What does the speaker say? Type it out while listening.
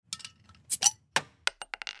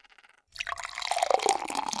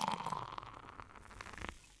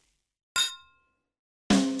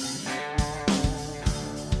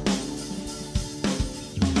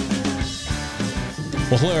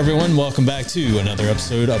Well, hello, everyone. Welcome back to another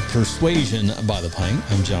episode of Persuasion by the Pint.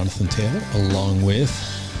 I'm Jonathan Taylor, along with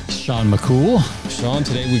Sean McCool. Sean,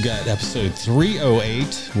 today we've got episode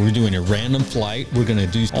 308. We're doing a random flight. We're going to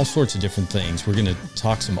do all sorts of different things. We're going to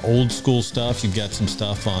talk some old school stuff. You've got some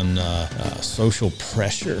stuff on social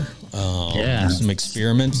pressure, some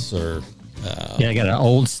experiments, or I got an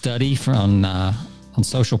old study from on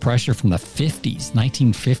social pressure from the 50s,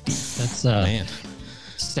 1950s. That's man.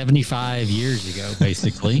 75 years ago,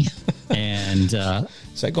 basically. And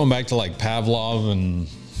is that going back to like Pavlov and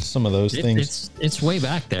some of those things? It's way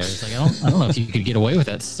back there. It's like I don't know if you could get away with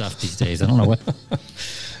that stuff these days. I don't know what. Yeah,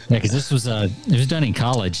 because this was it was done in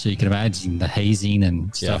college, so you can imagine the hazing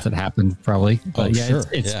and stuff that happened probably. But sure.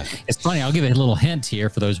 It's funny. I'll give you a little hint here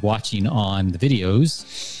for those watching on the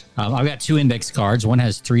videos. I've got two index cards. One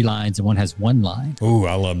has 3 lines and one has 1 line. Ooh,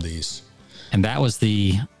 I love these. And that was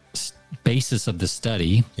the basis of the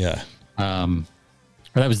study. Yeah. Or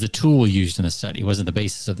that was the tool used in the study. It wasn't the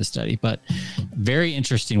basis of the study, but very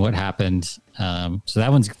interesting what happened. So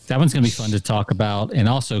that one's going to be fun to talk about, and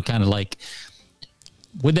also kind of like,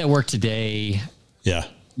 would that work today? Yeah.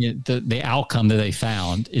 The outcome that they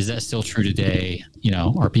found, is that still true today?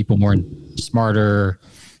 Are people more smarter?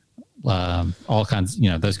 All kinds,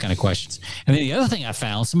 those kind of questions. And then the other thing I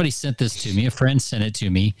found, somebody sent this to me. A friend sent it to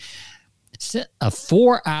me. A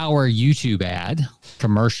 4-hour YouTube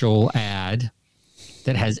commercial ad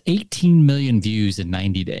that has 18 million views in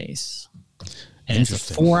 90 days. And it's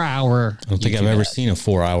a 4-hour. I don't think I've ever seen a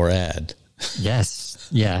 4-hour ad. Yes.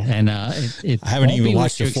 Yeah. And I haven't even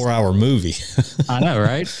watched a 4-hour movie. I know,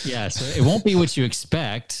 right? Yeah. So it won't be what you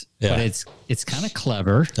expect, but it's kind of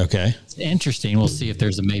clever. Okay. It's interesting. We'll see if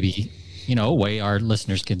there's a way our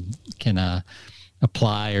listeners can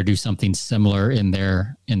apply or do something similar in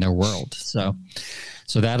their world. So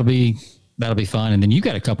that'll be fun. And then you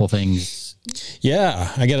got a couple things.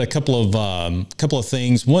 Yeah, I got a couple of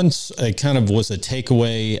things. Once it kind of was a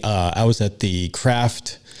takeaway. I was at the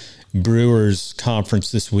Craft Brewers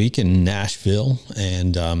Conference this week in Nashville,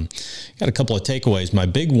 and got a couple of takeaways. My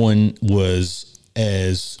big one was,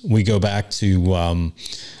 as we go back to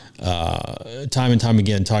time and time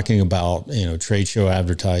again, talking about trade show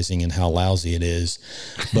advertising and how lousy it is,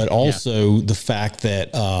 but also the fact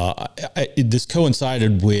that this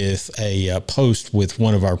coincided with a post with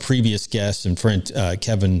one of our previous guests and friend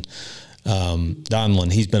Kevin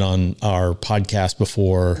Donlin. He's been on our podcast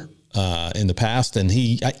before in the past, and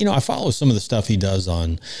I follow some of the stuff he does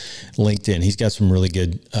on LinkedIn. He's got some really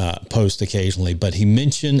good posts occasionally, but he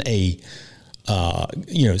mentioned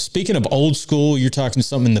speaking of old school, you're talking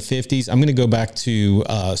something in the 50s. I'm going to go back to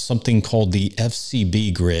something called the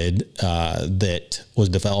FCB grid that was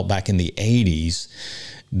developed back in the 80s.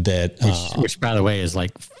 Which, by the way, is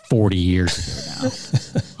like 40 years ago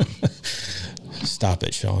now. Stop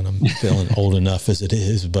it, Sean. I'm feeling old enough as it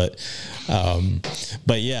is, but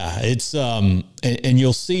yeah, it's and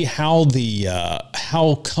you'll see how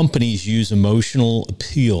how companies use emotional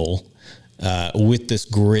appeal with this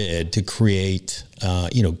grid to create,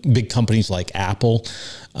 big companies like Apple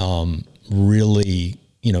really,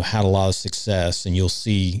 had a lot of success, and you'll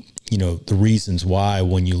see, the reasons why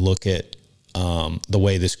when you look at the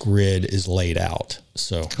way this grid is laid out.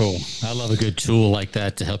 So cool. I love a good tool like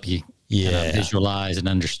that to help you visualize and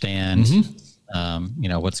understand,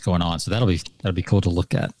 what's going on. So that'll be cool to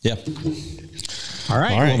look at. Yeah. All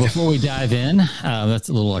right. Well, before we dive in, that's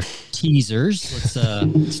a little teasers.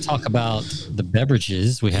 Let's talk about the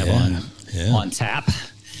beverages we have on tap.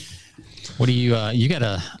 What do you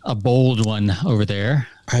got a bold one over there?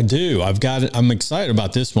 I do. I'm excited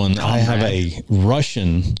about this one. I have a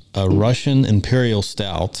Russian Imperial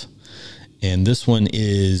Stout, and this one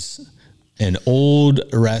is an old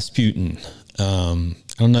Rasputin.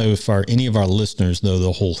 I don't know if any of our listeners know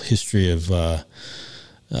the whole history of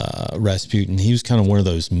Rasputin. He was kind of one of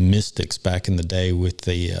those mystics back in the day with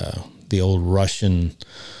the old Russian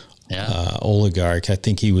oligarch. I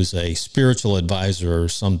think he was a spiritual advisor or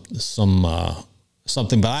something.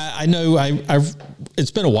 But I know I've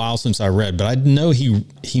it's been a while since I read, but I know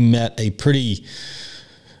he met a pretty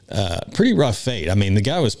rough fate. I mean, the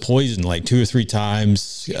guy was poisoned like 2 or 3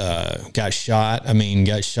 times. Got shot.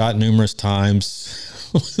 Got shot numerous times.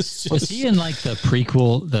 Was he in like the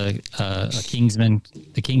prequel, the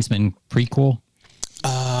Kingsman prequel?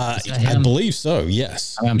 I believe so.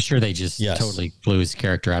 Yes. I'm sure they just totally blew his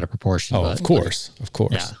character out of proportion. Oh, of course.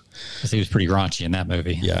 Yeah, because he was pretty raunchy in that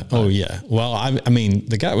movie. Yeah. Oh, yeah. Well,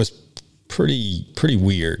 the guy was pretty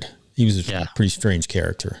weird. He was a pretty strange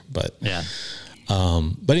character, but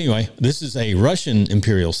But anyway, this is a Russian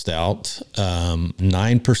Imperial Stout, 9%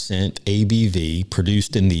 ABV,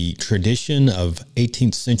 produced in the tradition of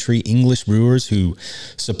 18th century English brewers who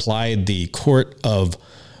supplied the court of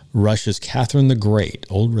Russia's Catherine the Great.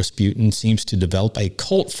 Old Rasputin seems to develop a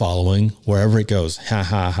cult following wherever it goes. Ha,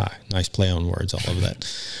 ha, ha. Nice play on words. I love that.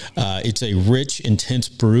 It's a rich, intense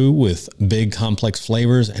brew with big, complex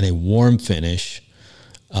flavors and a warm finish.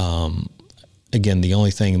 Again, the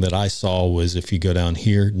only thing that I saw was if you go down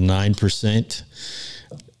here, 9%.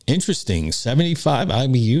 Interesting. 75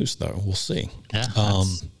 IBUs, though. We'll see. Yeah.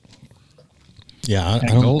 I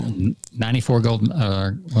don't. 94 gold.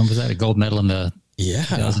 When was that? A gold medal in the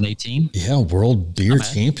 2018? Yeah, World Beer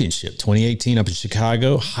Championship 2018 up in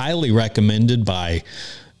Chicago. Highly recommended by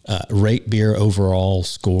Rate Beer overall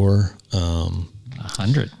score.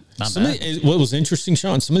 100. Not bad. What was interesting,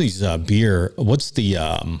 Sean, some of these beer, what's the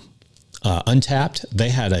Untapped? They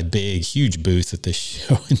had a huge booth at this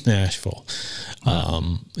show in Nashville.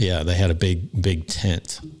 They had a big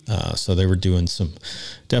tent. So they were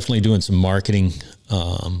definitely doing some marketing.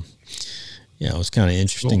 It was kind of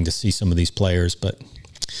interesting to see some of these players, but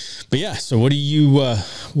yeah. So what do you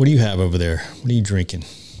have over there? What are you drinking?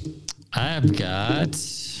 I've got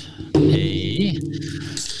a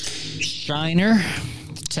Shiner,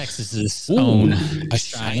 Texas's own a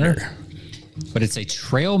Shiner, but it's a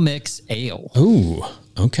trail mix ale. Ooh,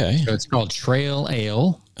 okay. So it's called Trail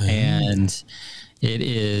Ale, and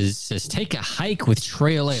it says take a hike with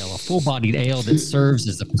Trail Ale, a full-bodied ale that serves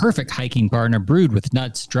as the perfect hiking partner, brewed with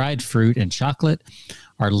nuts, dried fruit, and chocolate.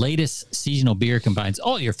 Our latest seasonal beer combines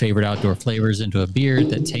all your favorite outdoor flavors into a beer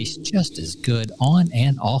that tastes just as good on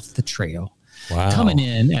and off the trail. Wow. Coming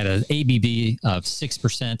in at an ABV of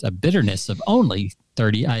 6%, a bitterness of only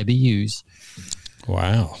 30 IBUs.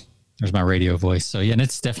 Wow. There's my radio voice. So, yeah, and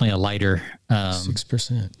it's definitely a lighter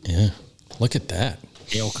 6%. Yeah. Look at that.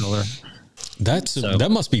 Ale color. That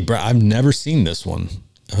must be I've never seen this one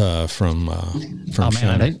from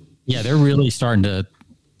Shiner. They're really starting to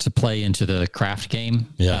play into the craft game.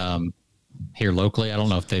 Yeah. Here locally, I don't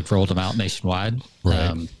know if they've rolled them out nationwide.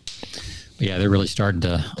 Right. But yeah, they're really starting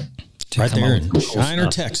to right come there up in with cool Shiner,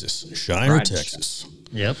 stuff. Texas. Shiner, Texas.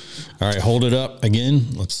 Yep. All right, hold it up again.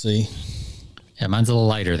 Let's see. Yeah, mine's a little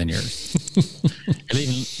lighter than yours.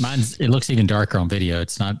 It looks even darker on video.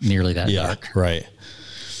 It's not nearly that dark. Right.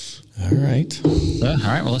 All right. All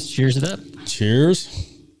right. Well, let's cheers it up. Cheers.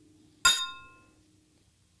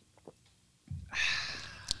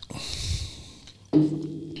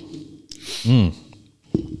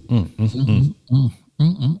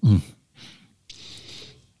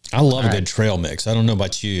 I love a good trail mix. I don't know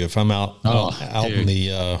about you. If I'm out on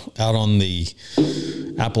the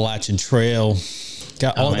Appalachian Trail,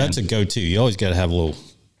 that's a go-to. You always got to have a little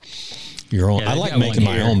your own. I like making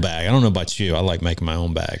my own bag. I don't know about you. I like making my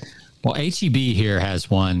own bag. Well, HEB here has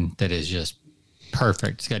one that is just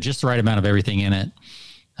perfect. It's got just the right amount of everything in it.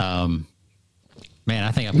 Man,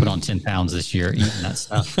 I think I put on 10 pounds this year eating that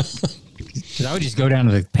stuff. Because I would just go down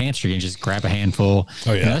to the pantry and just grab a handful.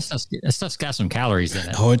 Oh, yeah. That stuff's got some calories in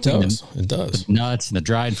it. Oh, it does. It does. The nuts and the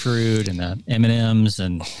dried fruit and the M&Ms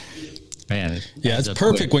and, man. It's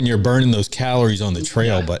perfect when you're burning those calories on the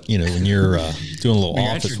trail, but, when you're doing a little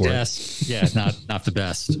office work. Desk, it's not the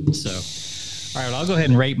best. So, all right, well, I'll go ahead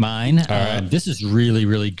and rate mine. All right. This is really,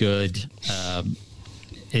 really good.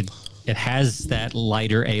 It has that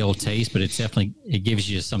lighter ale taste, but it gives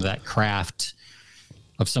you some of that craft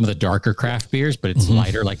of some of the darker craft beers, but it's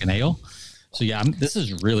lighter like an ale. So yeah, this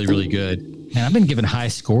is really, really good. And I've been giving high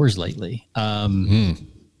scores lately. I'm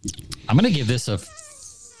going to give this a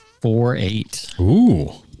 4.8.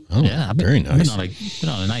 Ooh. Oh, yeah. Very nice. Been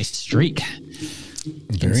on a nice streak.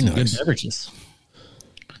 Very nice. Good beverages.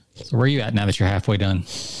 So where are you at now that you're halfway done?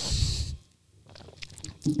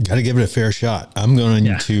 Got to give it a fair shot. I'm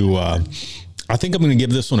going to, I think I'm going to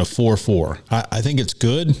give this one a 4.4. I think it's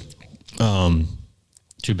good.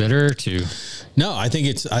 Too bitter? No, I think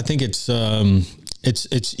it's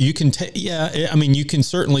you can you can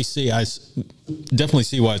certainly see, I definitely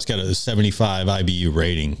see why it's got a 75 IBU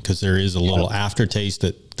rating, because there is a little aftertaste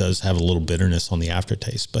that does have a little bitterness on the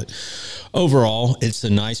aftertaste, but overall it's a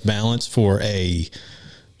nice balance for a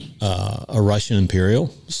Russian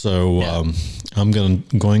Imperial. So, I'm going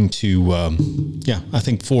to I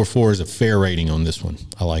think 4.4 is a fair rating on this one.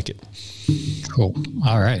 I like it. Cool.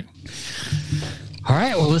 All right.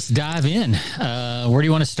 Well, let's dive in. Where do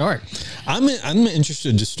you want to start? I'm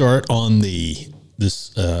interested to start on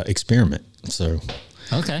this experiment. So,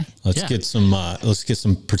 okay, let's get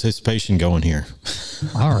some participation going here.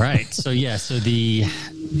 All right. So the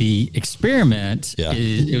experiment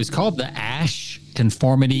it was called the Ash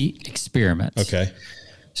conformity experiment. Okay.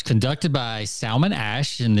 It's conducted by Salman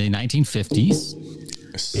Ash in the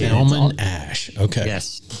 1950s. Salman Ash. Okay.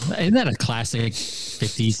 Yes. Isn't that a classic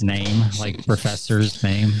 50s name, like professor's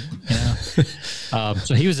name? You know?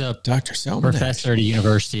 So he was a Dr. Salman professor Ash. at a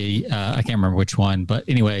university. I can't remember which one, but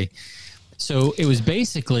anyway. So it was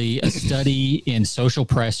basically a study in social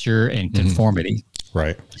pressure and conformity.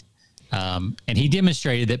 Right. And he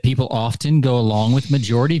demonstrated that people often go along with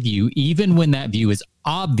majority view, even when that view is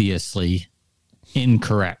obviously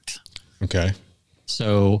incorrect. Okay.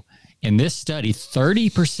 So in this study,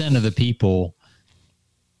 30% of the people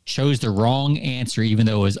chose the wrong answer, even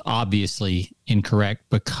though it was obviously incorrect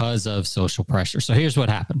because of social pressure. So here's what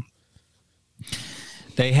happened.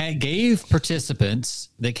 They gave participants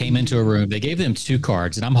that came into a room, they gave them 2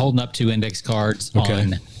 cards, and I'm holding up 2 index cards.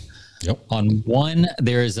 Okay. On one,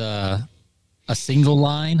 there is a single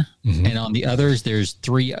line, and on the others, there's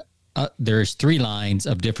 3 lines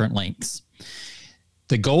of different lengths.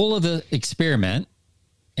 The goal of the experiment,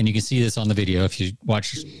 and you can see this on the video if you're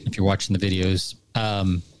watching the videos,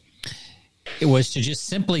 it was to just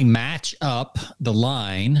simply match up the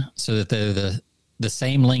line so that they're the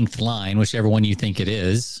same length line, whichever one you think it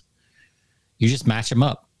is. You just match them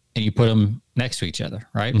up and you put them next to each other,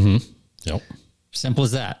 right? Yep. Simple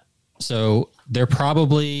as that. So they're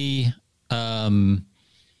probably, about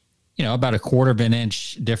a 1/4 of an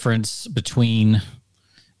inch difference between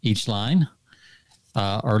each line,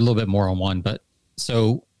 or a little bit more on one. But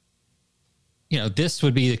so, this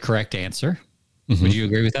would be the correct answer. Would you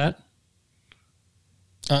agree with that?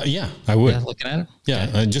 Yeah, I would. Yeah, looking at it. Yeah,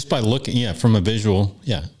 Okay. just by looking, from a visual,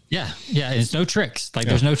 yeah. Yeah. There's no tricks.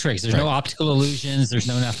 There's no tricks. There's no optical illusions. There's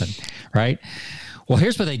no nothing, right? Well,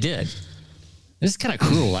 here's what they did. This is kind of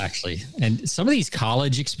cruel, actually. And some of these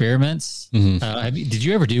college experiments, did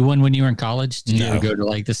you ever do one when you were in college? Did you ever go to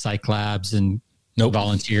like the psych labs and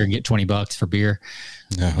volunteer and get $20 for beer?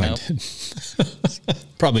 No, I didn't.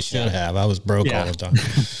 Probably should have. I was broke all the time.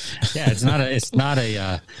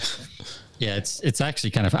 It's actually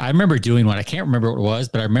kind of, I remember doing one. I can't remember what it was,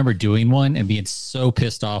 but I remember doing one and being so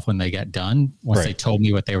pissed off when they got done once they told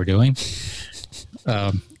me what they were doing.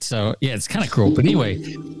 It's kind of cruel. But anyway,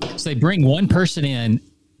 so they bring one person in,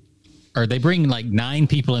 or they bring like 9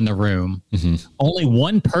 people in the room. Only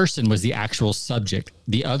one person was the actual subject.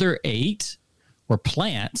 The other 8 were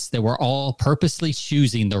plants that were all purposely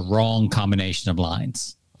choosing the wrong combination of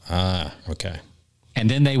lines. Okay. And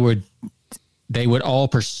then they would all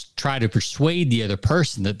try to persuade the other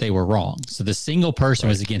person that they were wrong. So the single person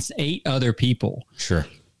was against 8 other people. Sure.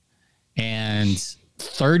 And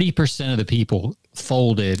 30% of the people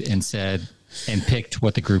folded and picked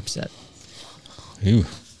what the group said. Ooh.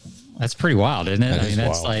 That's pretty wild, isn't it?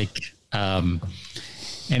 That's wild. And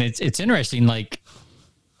it's interesting. Like,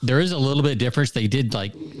 there is a little bit of difference. They did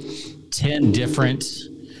like 10 different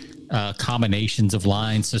combinations of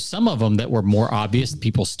lines. So some of them that were more obvious,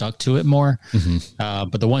 people stuck to it more.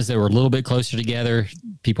 But the ones that were a little bit closer together,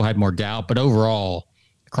 people had more doubt. But overall,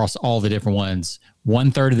 across all the different ones,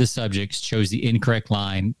 1/3 of the subjects chose the incorrect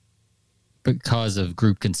line because of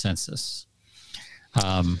group consensus.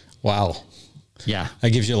 Wow. Yeah. That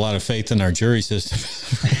gives you a lot of faith in our jury system.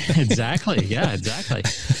 Exactly. Yeah, exactly.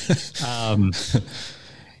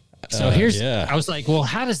 So I was like, well,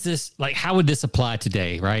 how would this apply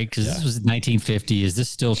today? Right. Cause this was 1950. Is this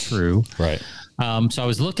still true? Right. So I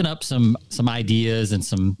was looking up some ideas and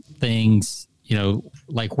some things,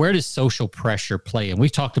 like where does social pressure play? And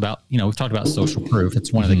we've talked about social proof.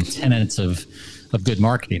 It's one of the tenets of good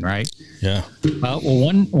marketing, right? Yeah. Well,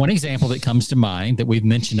 one example that comes to mind that we've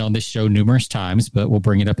mentioned on this show numerous times, but we'll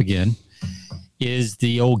bring it up again, is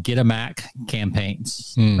the old Get a Mac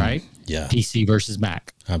campaigns, right? Yeah. PC versus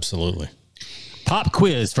Mac. Absolutely. Pop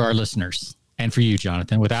quiz for our listeners and for you,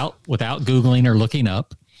 Jonathan, without Googling or looking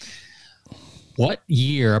up. What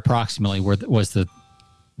year approximately was the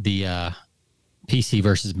PC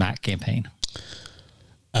versus Mac campaign?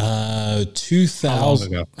 2000. How long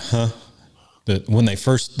ago? When they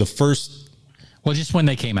first. Well, just when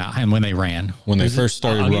they came out and when they ran. When they first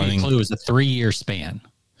started running. I'll give you a clue. It was a 3-year span.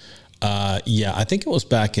 I think it was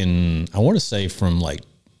back in, I want to say from like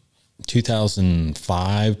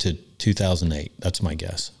 2005 to 2008. That's my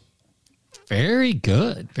guess. Very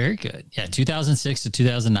good. Very good. Yeah. 2006 to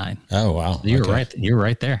 2009. Oh, wow. So you were right. You were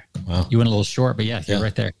right there. Wow. You went a little short, but you're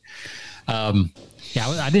right there. I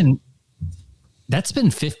didn't, that's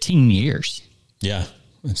been 15 years. Yeah.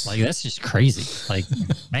 That's just crazy. Like,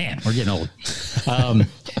 man, we're getting old. But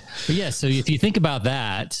yeah, so if you think about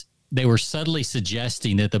that, they were subtly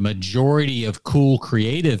suggesting that the majority of cool,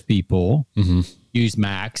 creative people use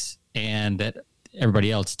Macs, and that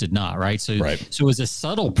everybody else did not, right? So Right. so it was a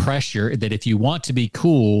subtle pressure that if you want to be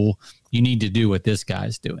cool, you need to do what this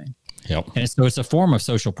guy's doing. Yep. And so it's a form of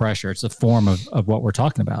social pressure. It's a form of what we're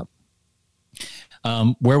talking about.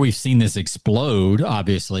 Where we've seen this explode,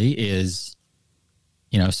 obviously, is,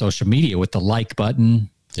 social media with the like button.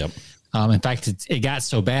 Yep. In fact, it got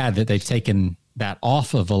so bad that they've taken that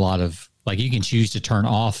off of a lot of, like, you can choose to turn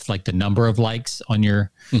off like the number of likes on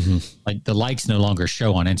your, like the likes no longer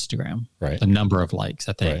show on Instagram, Right. the number of likes,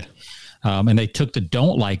 I think. Right. And they took the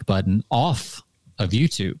don't like button off of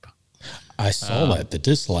YouTube. I saw that the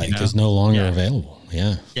dislike is no longer available.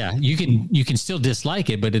 Yeah. Yeah. You can still dislike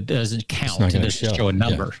it, but it doesn't count. not It gonna doesn't show. show a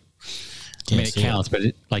number. Yeah. I mean, it counts, but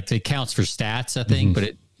it counts for stats, I think,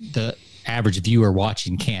 but the average viewer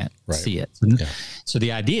watching can't see it. So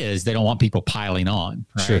the idea is they don't want people piling on.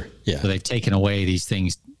 Right? Sure. Yeah. So they've taken away these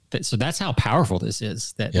things. So that's how powerful this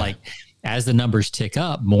is, that like, as the numbers tick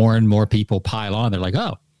up, more and more people pile on. They're like,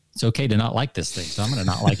 oh, it's okay to not like this thing, so I'm going to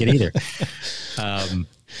not like it either.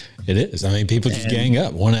 It is. I mean, people just gang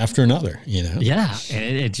up one after another, Yeah.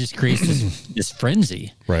 And it just creates this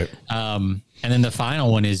frenzy. Right. And then the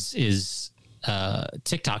final one is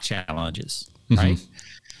TikTok challenges, right?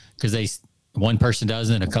 Because one person does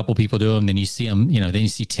it, and a couple people do them, then you see them, then you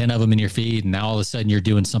see 10 of them in your feed, and now all of a sudden you're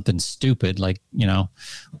doing something stupid, like,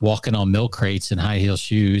 walking on milk crates in high heel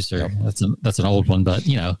shoes, or that's an old one, but,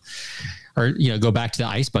 or, go back to the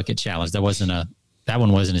ice bucket challenge. That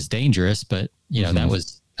one wasn't as dangerous, but, that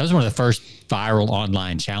was one of the first viral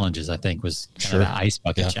online challenges, I think, was kind of the ice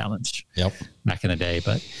bucket challenge back in the day.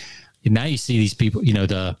 But now you see these people,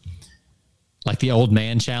 the old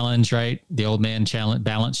man challenge, right? The old man challenge,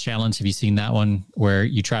 balance challenge. Have you seen that one where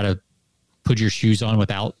you try to put your shoes on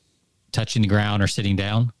without touching the ground or sitting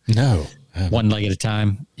down? No. One leg at a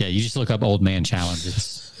time. Yeah. You just look up old man challenge.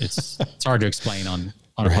 It's hard to explain on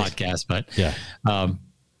a podcast, but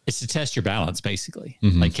it's to test your balance, basically.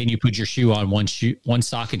 Like, can you put your shoe on one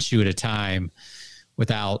sock and shoe at a time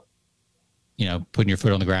without, putting your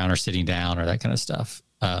foot on the ground or sitting down or that kind of stuff.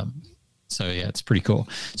 So yeah, it's pretty cool.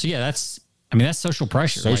 So yeah, that's social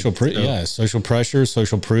pressure. Social pressure,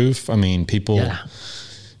 social proof. I mean, people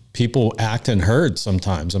act and herd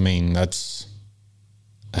sometimes. I mean, that's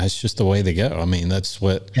just the way they go. I mean, that's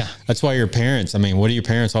why your parents, what do your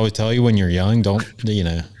parents always tell you when you're young? Don't,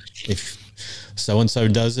 if so-and-so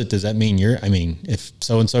does it, does that mean if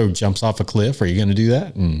so-and-so jumps off a cliff, are you going to do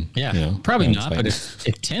that? And probably not. But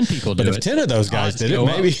if 10 people do it, if 10 of those guys did it,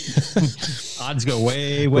 maybe odds go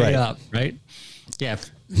way up. Right. Yeah.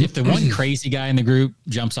 If the one crazy guy in the group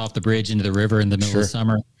jumps off the bridge into the river in the middle of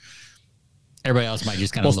summer, everybody else might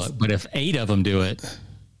just kind of look. But if 8 of them do it,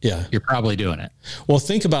 you're probably doing it. Well,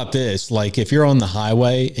 think about this. Like, if you're on the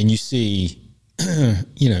highway and you see,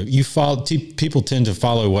 people tend to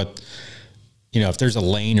follow what, if there's a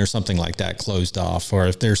lane or something like that closed off, or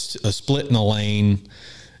if there's a split in a lane,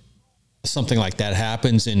 something like that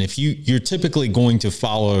happens. And if you're typically going to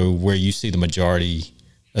follow where you see the majority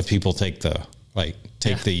of people take the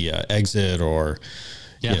exit, or,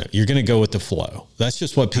 you're going to go with the flow. That's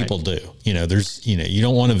just what people do. There's, you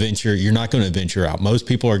don't want to venture. You're not going to venture out. Most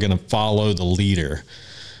people are going to follow the leader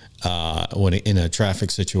when in a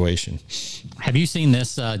traffic situation. Have you seen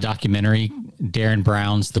this documentary, Darren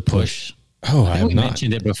Brown's The Push? Oh, I have not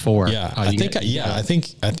mentioned it before. Yeah, I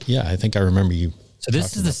think I remember you. So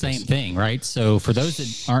this is the same thing, right? So for those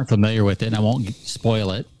that aren't familiar with it, and I won't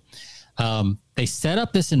spoil it, they set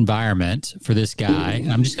up this environment for this guy.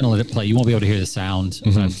 And I'm just going to let it play. You won't be able to hear the sound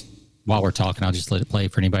while we're talking. I'll just let it play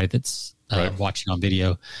for anybody that's watching on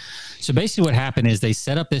video. So basically what happened is they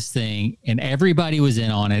set up this thing, and everybody was in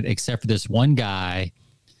on it except for this one guy.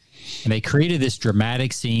 And they created this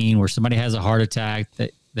dramatic scene where somebody has a heart attack.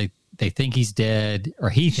 They think he's dead, or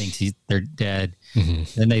he thinks they're dead.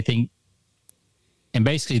 Then they think, and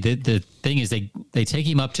basically the thing is they take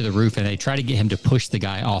him up to the roof and they try to get him to push the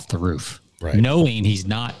guy off the roof, knowing he's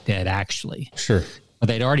not dead actually. Sure. But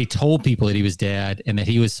they'd already told people that he was dead and that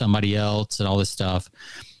he was somebody else and all this stuff.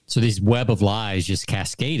 So these web of lies just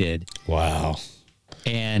cascaded. Wow.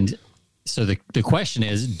 And so the question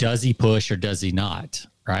is, does he push or does he not?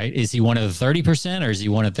 Right? Is he one of the 30%, or is he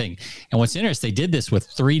one of the thing? And what's interesting, they did this with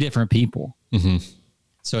 3 different people.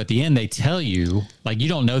 So at the end, they tell you, like, you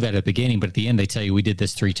don't know that at the beginning, but at the end, they tell you, we did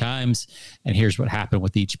this 3 times, and here's what happened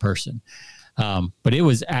with each person. But it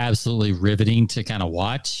was absolutely riveting to kind of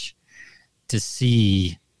watch, to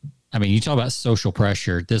see. You talk about social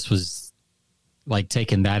pressure. This was like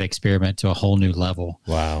taking that experiment to a whole new level.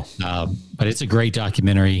 Wow. But it's a great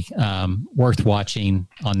documentary, worth watching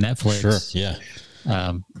on Netflix. Sure. Yeah.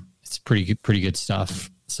 It's pretty good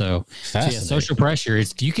stuff. So yeah, social pressure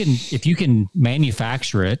is if you can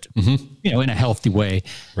manufacture it, in a healthy way.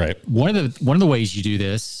 Right. One of the ways you do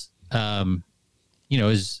this,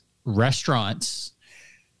 is restaurants,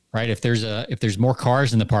 right? If there's more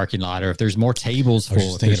cars in the parking lot, or if there's more tables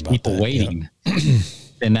full, if there's people waiting,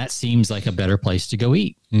 then that seems like a better place to go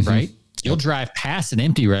eat, right? You'll drive past an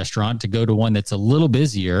empty restaurant to go to one that's a little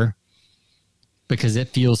busier because it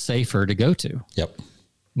feels safer to go to. Yep.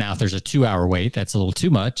 Now, if there's a 2-hour wait, that's a little too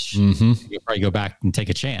much. You'll probably go back and take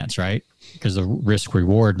a chance, right? Because of risk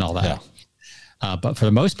reward and all that. Yeah. But for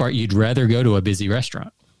the most part, you'd rather go to a busy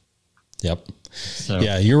restaurant. Yep. So,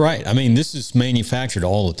 yeah, you're right. I mean, this is manufactured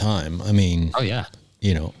all the time. I mean, oh yeah.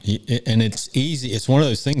 And it's easy. It's one of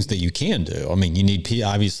those things that you can do. I mean, you need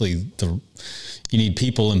you need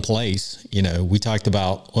people in place. We talked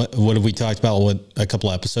about what have we talked about a couple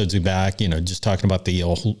of episodes back, just talking about the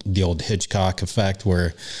old Hitchcock effect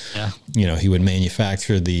where, he would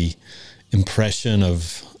manufacture the impression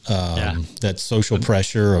of that social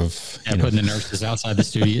pressure of putting the nurses outside the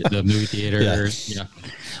studio, the movie theater. Yeah.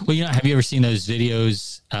 Well, have you ever seen those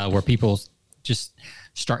videos where people just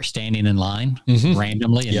start standing in line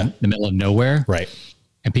randomly in the middle of nowhere? Right.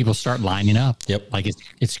 And people start lining up. Yep. Like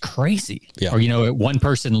it's crazy. Yeah. Or, one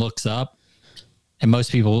person looks up and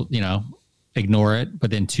most people, ignore it,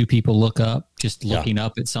 but then two people look up, just looking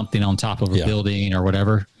up at something on top of a building or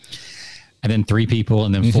whatever. And then three people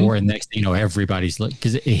and then four. And next, everybody's looking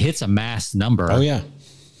because it hits a mass number. Oh yeah.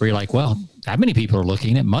 Where you're like, well, that many people are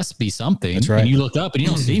looking. It must be something. That's right. And you look up and you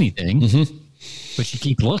don't see anything, but you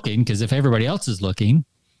keep looking because if everybody else is looking,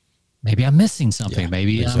 maybe I'm missing something.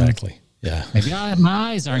 Maybe exactly. Maybe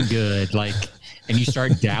my eyes aren't good. And you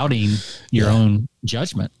start doubting your own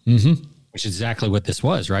judgment, which is exactly what this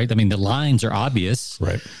was, right? I mean, the lines are obvious,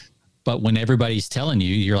 right? But when everybody's telling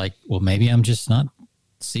you, you're like, well, maybe I'm just not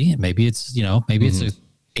seeing it. Maybe it's, maybe it's an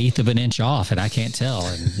eighth of an inch off and I can't tell.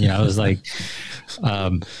 And, it was like,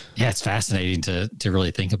 it's fascinating to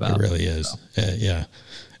really think about. It really is. Yeah.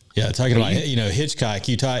 Talking about, Hitchcock,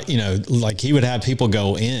 like he would have people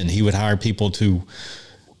go in, he would hire people to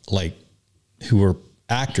who were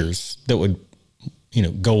actors that would,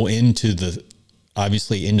 go into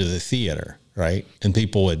the theater. Right. And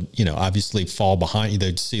people would, obviously fall behind you.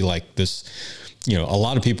 They'd see like this, a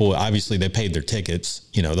lot of people, obviously they paid their tickets,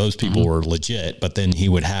 those people were legit, but then he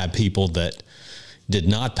would have people that did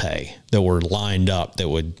not pay that were lined up that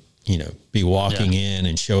would, be walking in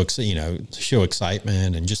and show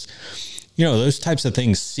excitement and just, those types of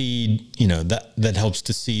things seed, that helps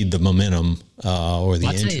to seed the momentum, or the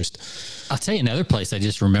interest. I'll tell you another place I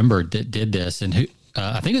just remembered that did this, and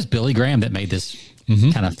I think it was Billy Graham that made this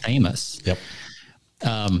kind of famous. Yep.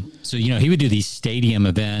 So, he would do these stadium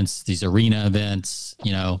events, these arena events,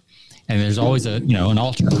 and there's always an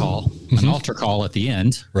altar call at the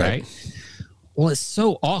end. Right. Well, it's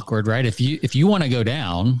so awkward, right? If you want to go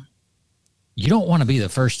down, you don't want to be the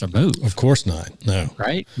first to move. Of course not. No.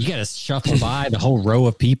 Right. You got to shuffle by the whole row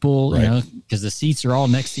of people, because the seats are all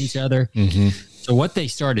next to each other. So what they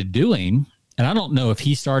started doing, and I don't know if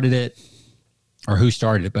he started it or who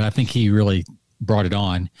started it, but I think he really brought it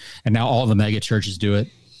on. And now all the mega churches do it.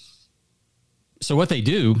 So what they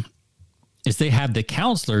do is they have the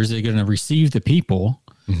counselors that are going to receive the people.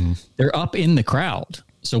 They're up in the crowd.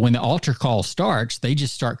 So when the altar call starts, they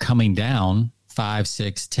just start coming down 5,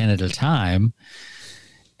 6, 10 at a time.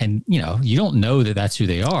 And, you don't know that that's who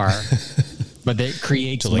they are, but it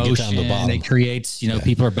creates motion. It creates,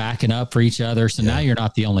 people are backing up for each other. So now you're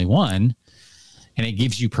not the only one. And it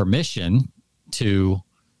gives you permission to,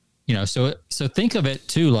 so think of it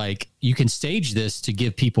too, like you can stage this to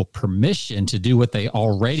give people permission to do what they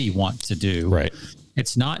already want to do. Right.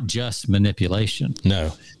 It's not just manipulation.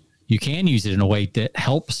 No. You can use it in a way that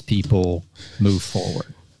helps people move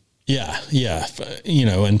forward. Yeah.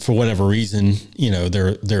 And for whatever reason,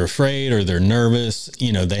 they're afraid or they're nervous,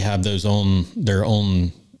 they have their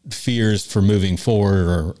own fears for moving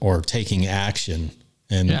forward or taking action.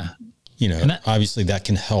 And, obviously that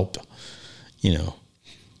can help, Yeah,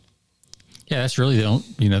 that's really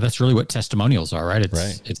that's really what testimonials are, right?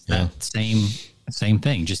 It's that same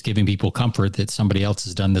thing, just giving people comfort that somebody else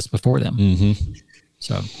has done this before them.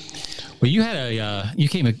 So, well, you had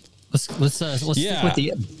let's stick with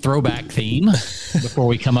the throwback theme before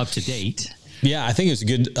we come up to date. Yeah, I think it's a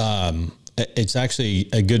good. It's actually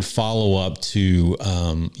a good follow up to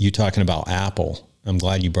you talking about Apple. I'm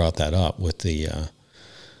glad you brought that up with the,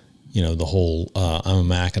 the whole I'm a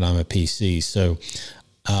Mac and I'm a PC. So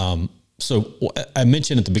I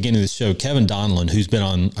mentioned at the beginning of the show, Kevin Donlin, who's been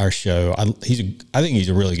on our show. I think he's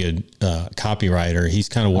a really good copywriter. He's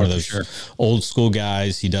kind of one of those old school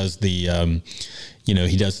guys. He does the,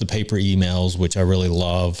 He does the paper emails, which I really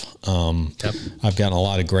love. I've gotten a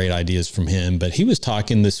lot of great ideas from him, but he was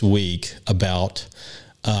talking this week about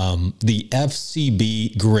the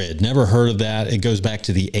FCB grid. Never heard of that. It goes back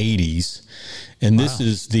to the 80s. And this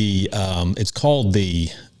is it's called the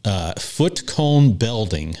foot cone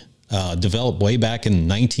belting, developed way back in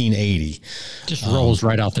 1980. Just rolls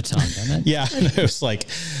right off the tongue, doesn't it? Yeah, it's like,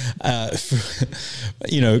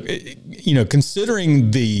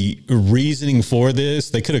 considering the reasoning for this,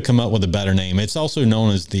 they could have come up with a better name. It's also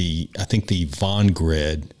known as the Von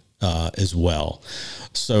grid as well.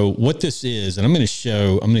 So what this is, and I'm going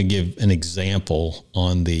to give an example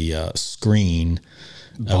on the screen.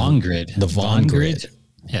 Von grid. The Von grid.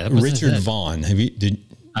 Yeah, Richard Vaughn. Is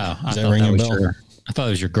that ringing a bell? I thought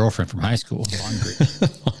it was your girlfriend from high school.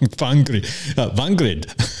 Von grid. Von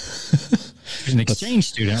grid. She's an exchange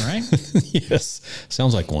student, right? Yes.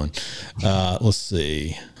 Sounds like one. Let's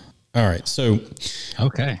see. All right. So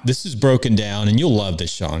this is broken down, and you'll love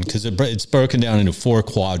this, Sean, because it's broken down into 4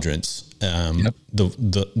 quadrants.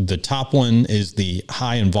 The top one is the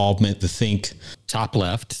high involvement, the think. Top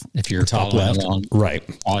left, if you're top left, right?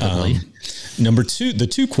 Audibly. Number 2, the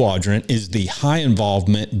 2 quadrant is the high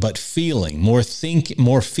involvement but feeling, more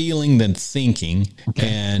feeling than thinking. Okay.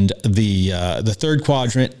 And the 3rd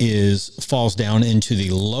quadrant falls down into the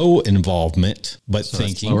low involvement but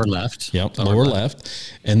thinking. Lower left. Yep, lower left.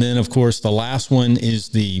 And then of course the last one is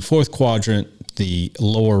the 4th quadrant, the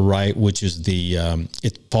lower right, which is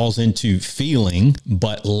it falls into feeling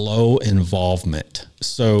but low involvement.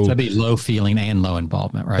 So that'd be low feeling and low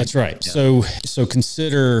involvement, right? That's right. Yeah. So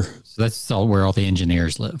consider. So that's all where all the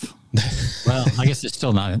engineers live. Well, I guess it's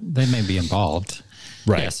still not. They may be involved,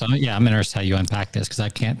 right? Yeah. So I'm interested how you unpack this because I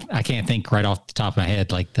can't think right off the top of my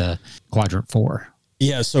head like the quadrant 4.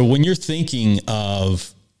 Yeah. So when you're thinking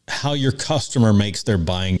of how your customer makes their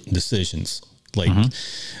buying decisions, like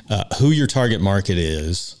who your target market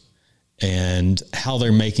is and how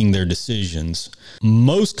they're making their decisions.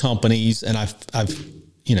 Most companies, and I've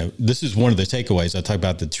this is one of the takeaways. I talk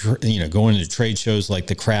about going to trade shows like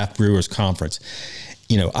the Craft Brewers Conference.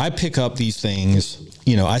 I pick up these things.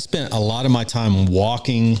 I spent a lot of my time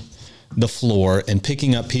walking the floor and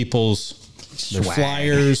picking up their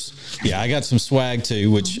flyers. Yeah, I got some swag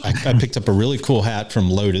too, which I picked up a really cool hat from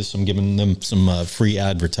Lotus. I'm giving them some free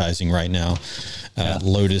advertising right now.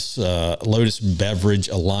 Lotus Beverage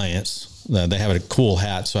Alliance. They have a cool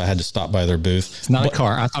hat, so I had to stop by their booth. It's not a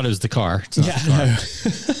car. I thought it was the car. It's not the car.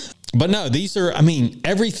 But no, these are,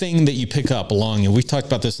 everything that you pick up along, and we've talked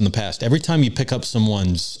about this in the past, every time you pick up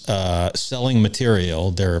someone's selling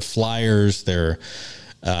material, their flyers, their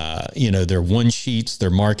one sheets,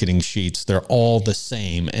 their marketing sheets, they're all the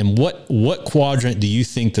same. And what quadrant do you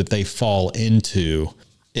think that they fall into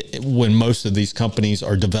when most of these companies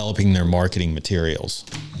are developing their marketing materials?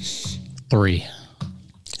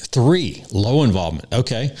 3, low involvement.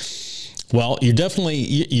 Okay. Well,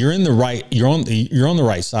 you're in the right, you're on the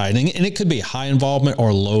right side, and it could be high involvement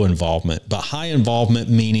or low involvement, but high involvement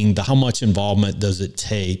meaning how much involvement does it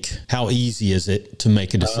take? How easy is it to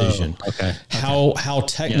make a decision? Okay. How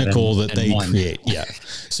technical that they create. Yeah.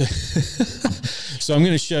 So I'm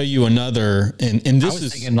going to show you another, and this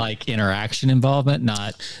is thinking like interaction involvement,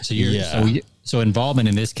 not so involvement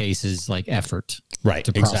in this case is like effort. Right,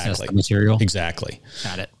 to process the material. Exactly.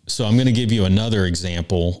 Got it. So I'm going to give you another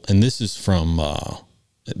example, and this is from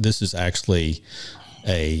this is actually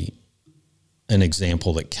an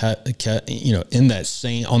example that in that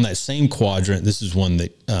same quadrant. This is one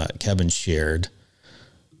that Kevin shared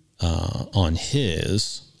on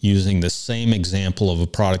his, using the same example of a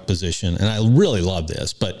product position, and I really love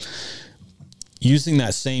this, but using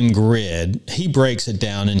that same grid, he breaks it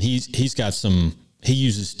down, and he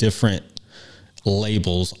uses different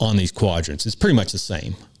labels on these quadrants. It's pretty much the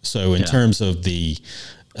same. So in terms of the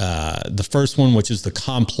first one, which is the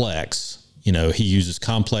complex, he uses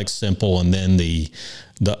complex, simple, and then the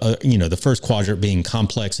first quadrant being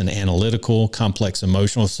complex and analytical, complex,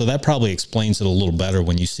 emotional. So that probably explains it a little better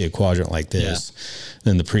when you see a quadrant like this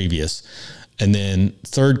than the previous. And then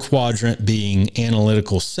 3rd quadrant being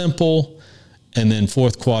analytical, simple, and then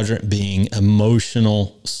 4th quadrant being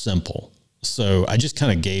emotional, simple. So I just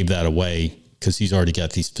kind of gave that away because he's already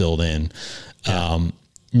got these filled in. Yeah.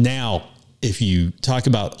 Now, if you talk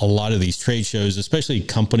about a lot of these trade shows, especially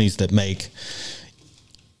companies that make,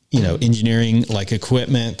 engineering, like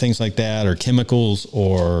equipment, things like that, or chemicals,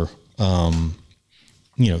 or,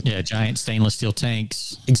 giant stainless steel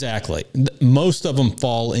tanks. Exactly. Most of them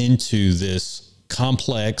fall into this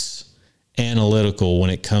complex analytical when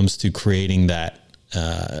it comes to creating that,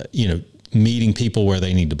 meeting people where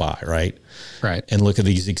they need to buy, right? Right. And look at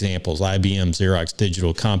these examples: IBM, Xerox,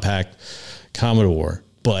 Digital, Compaq, Commodore.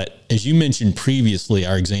 But as you mentioned previously,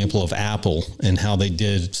 our example of Apple and how they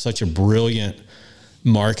did such a brilliant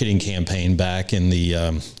marketing campaign back in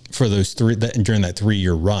the for those during that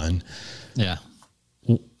 3-year run. Yeah.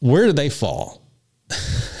 Where do they fall?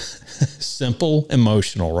 Simple,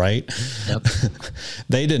 emotional, right? Yep.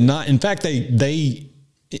 They did not. In fact, they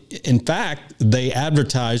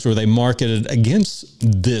advertised or they marketed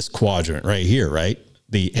against this quadrant right here, right?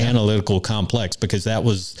 The analytical complex, because that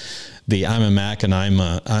was the I'm a Mac and I'm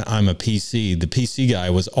a PC. The PC guy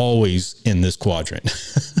was always in this quadrant.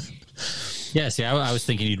 Yeah, see, I was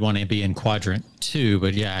thinking you'd want to be in quadrant 2,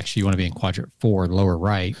 but yeah, actually you want to be in quadrant 4, lower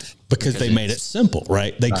right. Because they made it simple,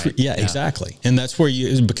 right? Right. Exactly. And that's where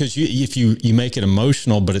if you make it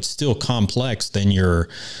emotional, but it's still complex, then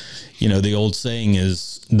the old saying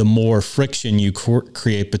is the more friction you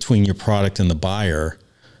create between your product and the buyer,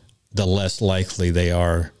 the less likely they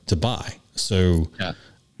are to buy. So,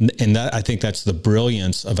 and I think that's the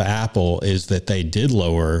brilliance of Apple, is that they did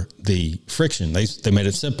lower the friction. They made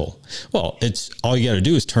it simple. Well, it's all you got to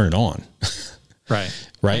do is turn it on. Right.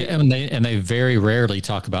 Right. And they very rarely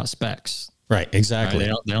talk about specs. Right. Exactly.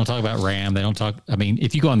 Right? They don't talk about RAM. They don't talk. I mean,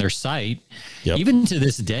 if you go on their site, even to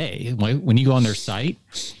this day, when you go on their site,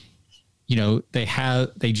 you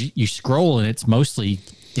scroll and it's mostly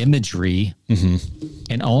imagery,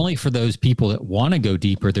 and only for those people that want to go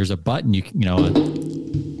deeper, there's a button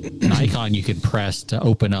an icon you can press to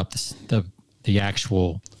open up the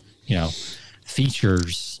actual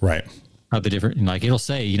features, right, of the different, like it'll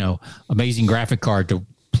say amazing graphic card to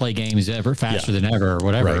play games ever faster than ever, or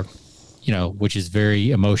whatever, right. Which is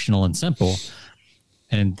very emotional and simple.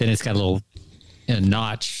 And then it's got a little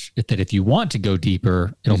notch that if you want to go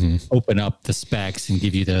deeper, it'll open up the specs and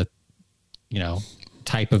give you the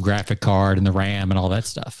type of graphic card and the RAM and all that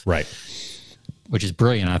stuff. Right. Which is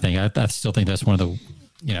brilliant. I think I still think that's one of the,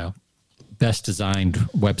 best designed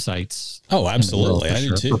websites. Oh, absolutely. I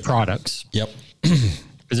do too. For products. Yep.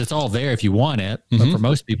 Because it's all there if you want it, but for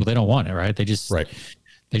most people, they don't want it, right? They just want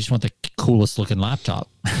the coolest looking laptop.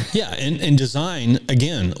 Yeah. And design,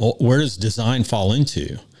 again, where does design fall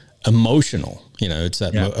into? Emotional, it's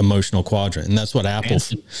that emotional quadrant. And that's what Apple and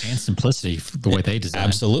simplicity, the way they design.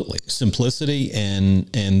 Absolutely. Simplicity and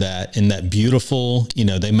that beautiful,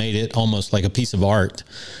 they made it almost like a piece of art,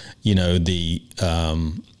 the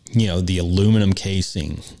aluminum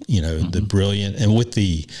casing, the brilliant, and with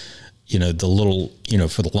the little,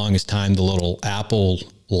 for the longest time, the little Apple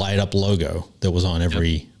light up logo that was on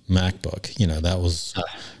every MacBook, that was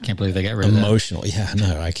can't believe they got rid of that. Emotional. Yeah,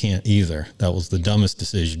 no, I can't either. That was the dumbest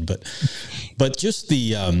decision, but just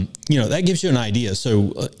the, that gives you an idea.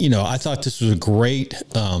 So, I thought this was a great,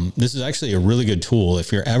 this is actually a really good tool.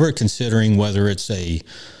 If you're ever considering whether it's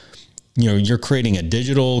you're creating a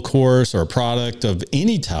digital course or a product of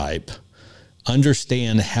any type,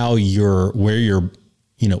 understand how where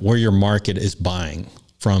your market is buying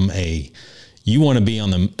from. You want to be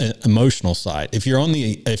on the emotional side. If you're on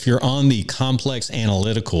the complex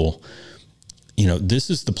analytical,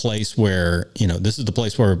 this is the place where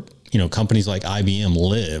companies like IBM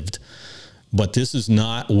lived, but this is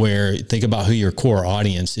not where, think about who your core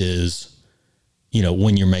audience is,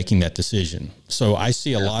 when you're making that decision. So I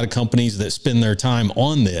see a lot of companies that spend their time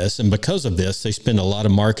on this, and because of this, they spend a lot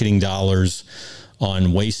of marketing dollars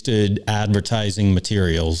on wasted advertising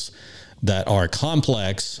materials that are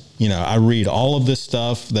complex. I read all of this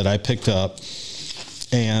stuff that I picked up,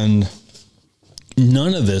 and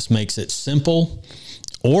none of this makes it simple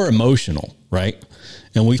or emotional, right?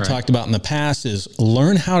 And we've talked about in the past is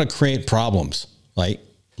learn how to create problems,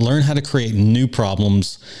 learn how to create new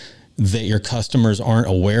problems that your customers aren't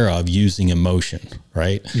aware of using emotion,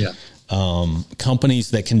 right? Yeah.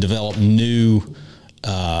 Companies that can develop new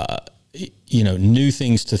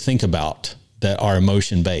things to think about that are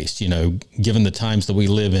emotion based, given the times that we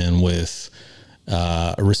live in with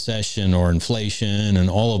a recession or inflation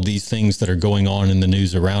and all of these things that are going on in the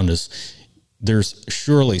news around us, there's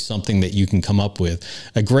surely something that you can come up with.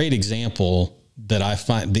 A great example that I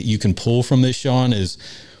find that you can pull from this, Sean, is,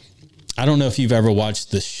 I don't know if you've ever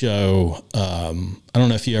watched this show. I don't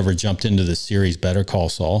know if you ever jumped into the series Better Call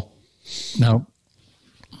Saul. No.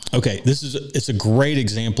 Okay, it's a great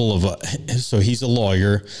example of so he's a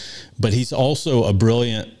lawyer, but he's also a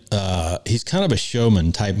brilliant, he's kind of a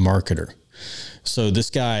showman type marketer. So this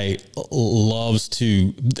guy loves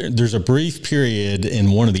to, there's a brief period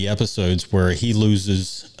in one of the episodes where he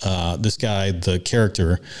loses, this guy, the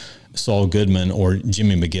character, Saul Goodman or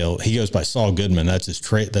Jimmy McGill. He goes by Saul Goodman. That's his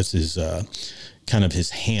trait. That's his, kind of his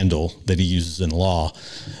handle that he uses in law.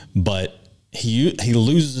 But he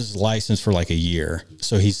loses his license for like a year.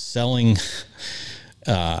 So he's selling,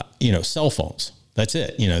 cell phones. That's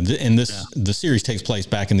it. The series takes place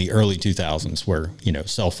back in the early 2000s where,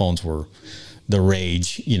 cell phones were the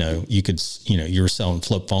rage. You were selling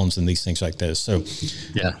flip phones and these things like this. So,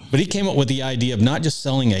 yeah. But he came up with the idea of not just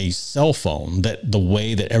selling a cell phone that the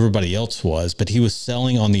way that everybody else was, but he was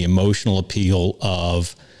selling on the emotional appeal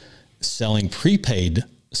of selling prepaid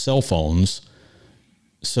cell phones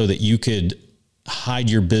so that you could hide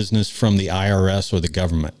your business from the IRS or the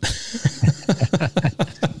government.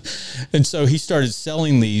 And so he started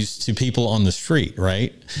selling these to people on the street,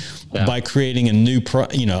 right? Yeah. By creating a new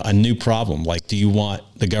problem. Like, do you want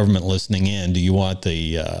the government listening in? Do you want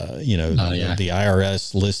the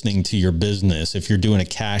IRS listening to your business? If you're doing a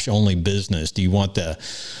cash only business, do you want the,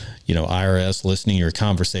 IRS listening to your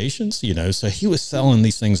conversations? So he was selling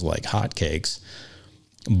these things like hotcakes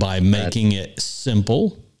by making it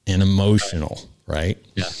simple and emotional, right?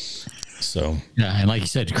 Yeah. So, yeah. And like you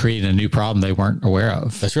said, creating a new problem they weren't aware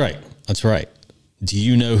of. That's right. That's right. Do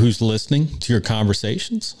you know who's listening to your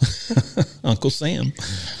conversations? Uncle Sam.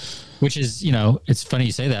 Which is, it's funny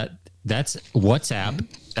you say that. That's WhatsApp.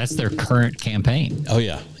 That's their current campaign. Oh,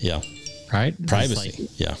 yeah. Yeah. Right? Privacy.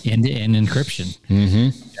 Yeah. End-to-end encryption.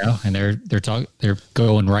 Mm-hmm. And they're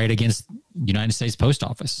going right against United States Post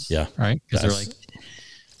Office. Yeah. Right? Because they're like,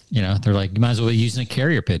 you might as well be using a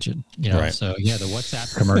carrier pigeon. Right. So yeah, the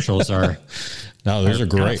WhatsApp commercials are. No, those are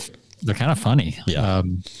great. They're kind of funny. Yeah.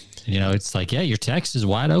 It's like, yeah, your text is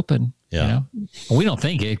wide open. Yeah. We don't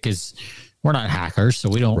think it because we're not hackers, so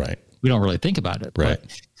we don't really think about it. Right.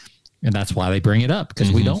 And that's why they bring it up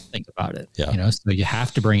because we don't think about it. Yeah. So you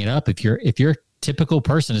have to bring it up. If your typical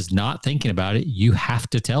person is not thinking about it, you have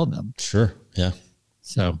to tell them. Sure. Yeah.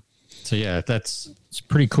 So yeah, it's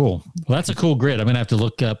pretty cool. Well, that's a cool grid. I'm going to have to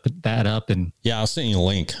look that up. And yeah, I'll send you a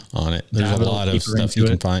link on it. There's a lot of stuff you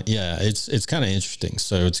can find. Yeah. It's kind of interesting.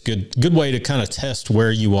 So it's good way to kind of test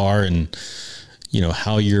where you are and,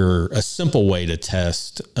 how you're a simple way to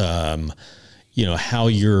test, how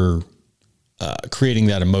you're creating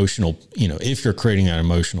that emotional, if you're creating that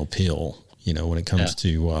emotional appeal, when it comes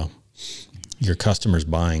to your customers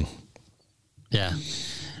buying. Yeah.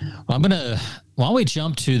 Well, why don't we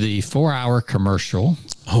jump to the 4-hour commercial?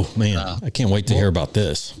 Oh man, I can't wait to hear about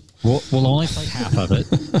this. We'll only play half of it.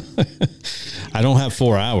 I don't have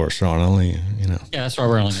 4 hours, Sean. Only, Yeah, that's why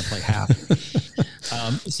we're only going to play half.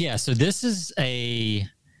 So this is I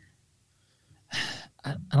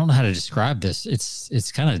don't know how to describe this.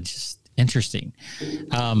 It's kind of just interesting.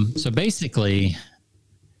 So basically,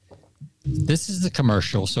 this is the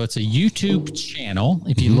commercial. So it's a YouTube channel.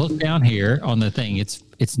 If you look down here on the thing, it's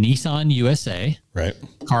Nissan USA, right?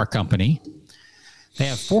 Car company. They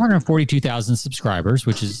have 442,000 subscribers,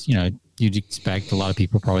 which is, you'd expect a lot of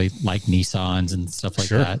people probably like Nissans and stuff like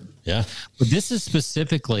that. Yeah. But this is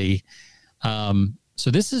specifically, so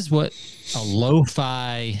this is what a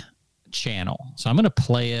lo-fi channel. So I'm going to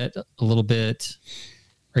play it a little bit.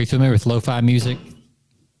 Are you familiar with lo-fi music?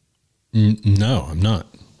 No, I'm not.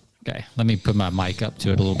 Okay, let me put my mic up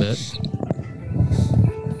to it a little bit.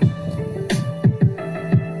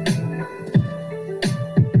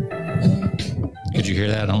 Could you hear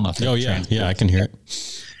that? I don't know if yeah, I can hear it.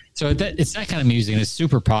 So it's that kind of music, and it's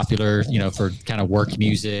super popular, for kind of work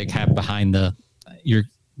music, have behind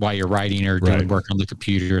while you're writing or doing work on the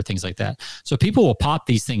computer, things like that. So people will pop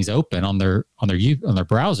these things open on their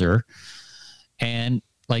browser, and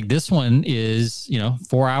like this one is,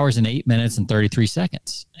 4 hours and 8 minutes and 33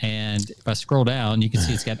 seconds. And if I scroll down, you can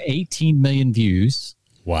see it's got 18 million views.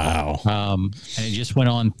 Wow. And it just went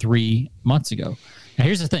on 3 months ago. Now,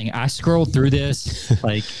 here's the thing. I scrolled through this,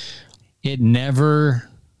 like it never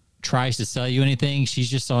tries to sell you anything. She's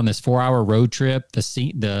just on this 4-hour road trip. The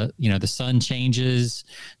sun changes.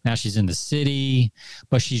 Now she's in the city,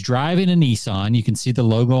 but she's driving a Nissan. You can see the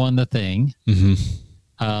logo on the thing. Mm-hmm.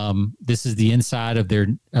 This is the inside of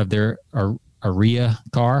their Aria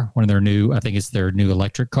car, one of their new, I think it's their new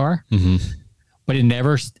electric car. Mm-hmm. But it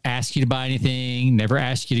never asks you to buy anything, never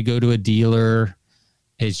asks you to go to a dealer.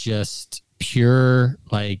 It's just pure,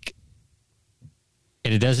 like,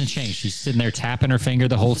 and it doesn't change. She's sitting there tapping her finger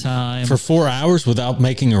the whole time. For 4 hours without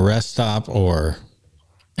making a rest stop or,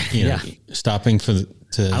 stopping to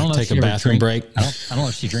take a bathroom break. I don't know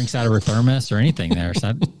if she drinks out of her thermos or anything there.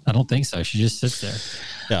 So I don't think so. She just sits there.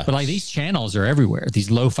 Yeah. But like these channels are everywhere. These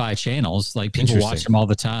lo-fi channels, like people watch them all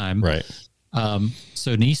the time. Right.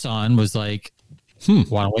 So Nissan was like,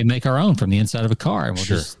 why don't we make our own from the inside of a car? And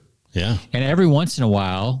we'll and every once in a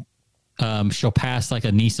while, she'll pass like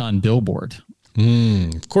a Nissan billboard.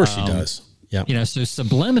 Of course she does. Yeah. So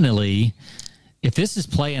subliminally, if this is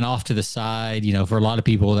playing off to the side, for a lot of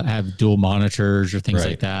people that have dual monitors or things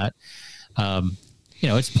like that,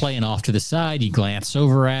 it's playing off to the side. You glance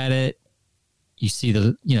over at it, you see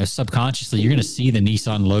subconsciously, you're going to see the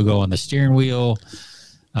Nissan logo on the steering wheel.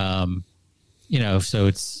 So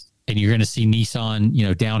and you're going to see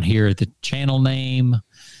Nissan, down here at the channel name.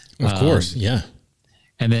 Of course. Yeah.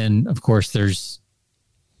 And then of course there's,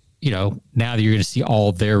 now that you're going to see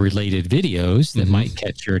all their related videos that might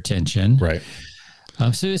catch your attention. Right.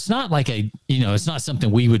 So it's not like it's not something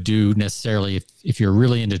we would do necessarily if you're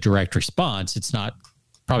really into direct response. It's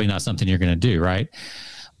probably not something you're going to do. Right.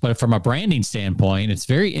 But from a branding standpoint, it's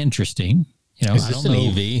very interesting. Is this an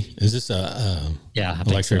EV? Is this a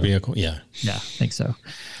electric vehicle? Yeah. Yeah, I think so.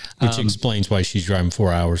 Which explains why she's driving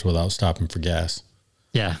 4 hours without stopping for gas.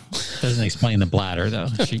 Yeah. Doesn't explain the bladder though.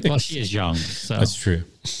 She is young. So that's true.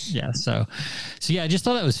 Yeah. So yeah, I just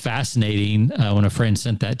thought that was fascinating when a friend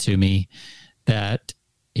sent that to me. That,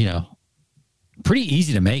 pretty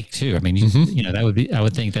easy to make too. I mean, that would be, I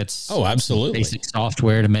would think that's absolutely basic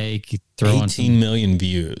software to make. You throw 18 million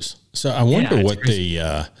views. So I wonder what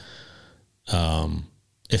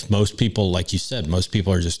if most people, like you said, most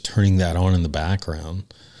people are just turning that on in the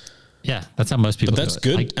background. Yeah. That's how most people do it. But that's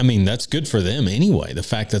good. I mean, that's good for them anyway. The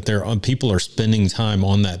fact that people are spending time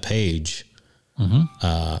on that page.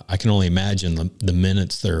 I can only imagine the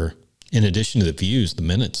minutes in addition to the views, the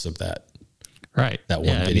minutes of that. Right. That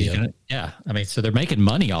one video. I mean, so they're making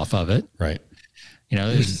money off of it. Right.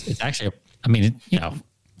 It's actually,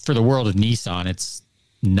 for the world of Nissan, it's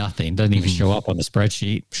nothing. It doesn't even show up on the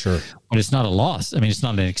spreadsheet. Sure. But it's not a loss. I mean, it's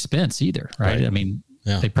not an expense either. Right. I mean,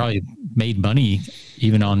 they probably made money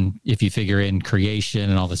even if you figure in creation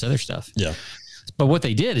and all this other stuff. Yeah. But what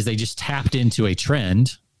they did is they just tapped into a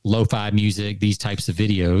trend, lo-fi music, these types of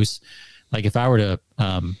videos. Like if I were to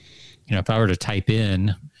type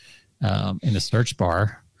in the search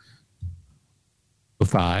bar,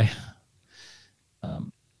 lo-fi,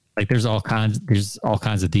 like there's all kinds of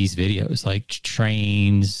these videos, like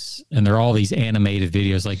trains, and they're all these animated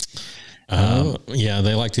videos. Like,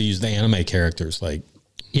 they like to use the anime characters. Like,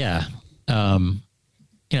 this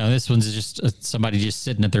one's just somebody just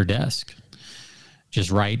sitting at their desk,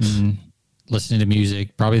 just writing, listening to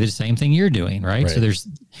music, probably the same thing you're doing, right? So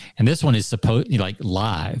and this one is supposed like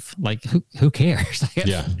live, like who cares?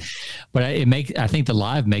 But I think the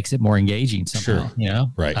live makes it more engaging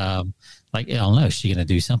somehow, right? Like, I don't know, is she going to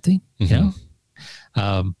do something? It's kind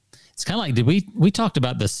of like, we talked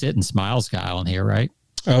about the Sit and Smiles guy on here, right?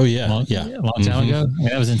 Oh yeah. A long time ago. I mean,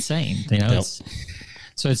 that was insane.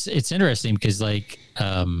 So it's interesting because like,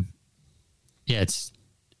 they're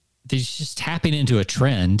just tapping into a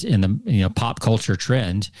trend in the pop culture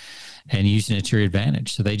trend and using it to your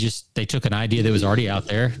advantage. So they took an idea that was already out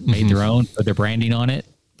there, made their own, put their branding on it,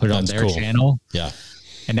 put it on their channel. Yeah.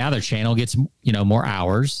 And now their channel gets, more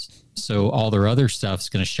hours. So all their other stuff's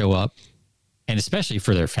going to show up, and especially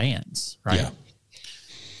for their fans. Right. Yeah.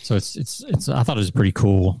 So it's I thought it was a pretty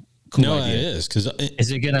cool idea. It is.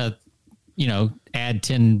 Is it going to, add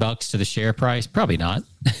 $10 to the share price? Probably not.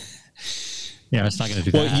 It's not going to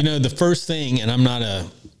do that. Well, the first thing, and I'm not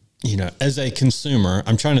as a consumer,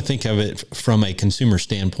 I'm trying to think of it from a consumer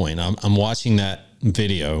standpoint. I'm watching that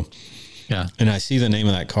video, and I see the name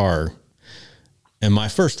of that car, and my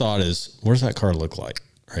first thought is, what does that car look like?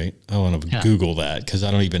 Right? I want to Google that because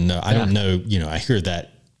I don't even know. I don't know. I hear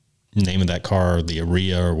that name of that car, the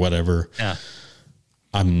Aria or whatever. Yeah.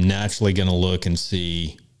 I'm naturally going to look and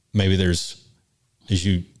see maybe there's, as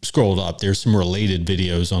you scrolled up, there's some related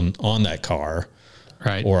videos on that car.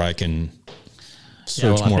 Right. Or I can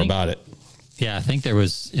search more about it. Yeah. I think there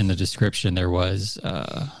was in the description, there was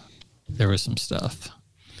some stuff.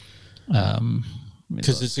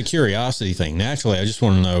 Because it's a curiosity thing. Naturally, I just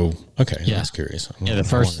want to know. Okay, that's curious.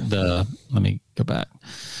 Let me go back.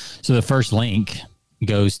 So the first link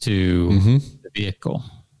goes to the vehicle.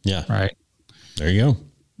 Yeah. Right. There you go.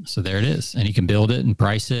 So there it is, and you can build it and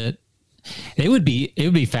price it. It would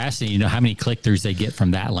be fascinating, how many click-throughs they get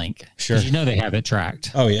from that link. Sure. Because they have it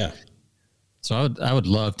tracked. Oh yeah. So I would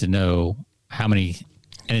love to know how many,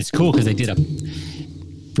 and it's cool because they did a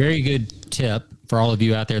very good tip for all of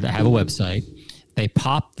you out there that have a website. They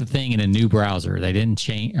popped the thing in a new browser. They didn't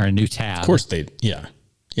change, or a new tab. Of course they, yeah.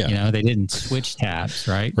 They didn't switch tabs,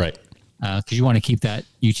 right? Right. Because you want to keep that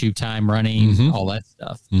YouTube time running, all that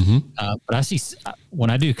stuff. But I see, when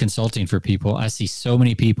I do consulting for people, I see so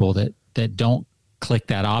many people that don't click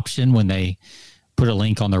that option when they put a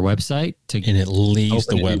link on their website and it leaves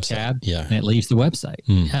the website. Tab, and it leaves the website.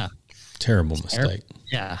 Yeah. Terrible mistake.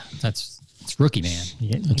 Yeah. It's rookie, man.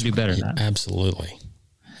 You can do better than that. Absolutely.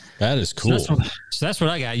 That is cool. So that's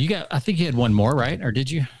what I got. You got, I think you had one more, right? Or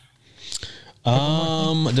did you?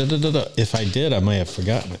 If I did, I may have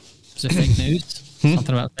forgotten it. Is it fake news?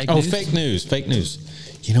 Something about fake news? Fake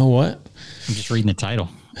news. You know what? I'm just reading the title.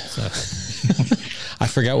 So. I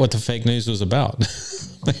forgot what the fake news was about.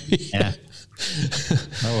 Yeah.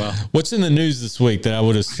 Oh, well. What's in the news this week that I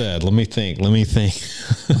would have said? Let me think.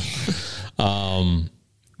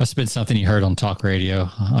 Must have been something you heard on talk radio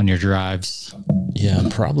on your drives. Yeah,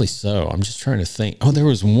 probably so. I'm just trying to think. Oh, there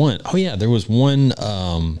was one. Oh, yeah, there was one.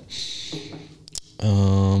 I'm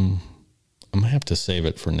going to have to save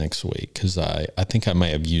it for next week because I think I may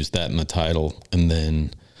have used that in the title and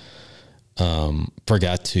then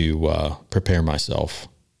forgot to prepare myself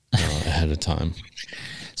ahead of time.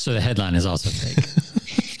 So the headline is also fake.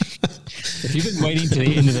 If you've been waiting to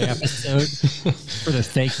the end of the episode for the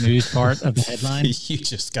fake news part of the headline, you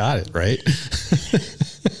just got it, right?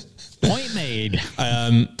 Point made.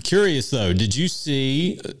 Curious though, did you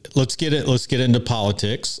see? Let's get into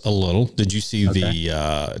politics a little. Did you see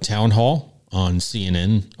the town hall on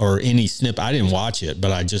CNN or any snip? I didn't watch it,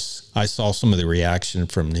 but I saw some of the reaction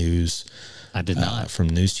from news. I did not. From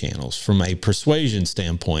news channels. From a persuasion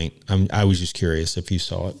standpoint, I was just curious if you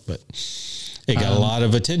saw it, but it got a lot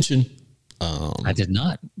of attention. I did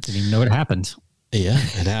not. Didn't even know it happened. Yeah,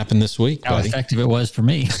 it happened this week. How effective it was for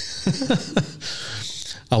me.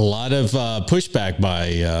 A lot of pushback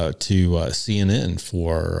to CNN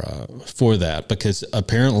for that because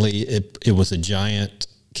apparently it was a giant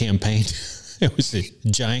campaign. It was a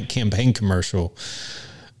giant campaign commercial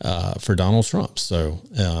for Donald Trump. So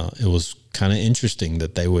it was kind of interesting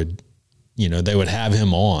that they would have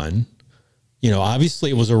him on. Obviously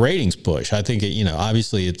it was a ratings push. I think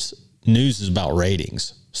obviously it's news is about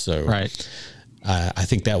ratings. So right. I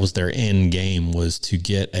think that was their end game, was to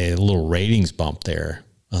get a little ratings bump there.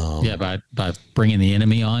 By bringing the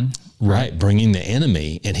enemy on. Right, bringing the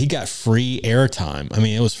enemy. And he got free airtime. I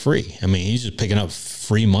mean, it was free. I mean, he's just picking up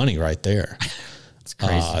free money right there. It's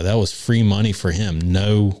crazy. That was free money for him.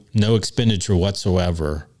 No expenditure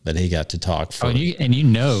whatsoever that he got to talk for.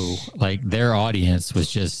 Like their audience was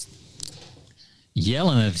just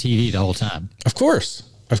yelling at the TV the whole time. Of course.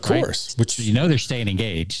 Right? Which they're staying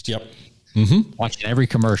engaged. Yep. Mm-hmm. Watching every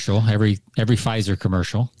commercial, every Pfizer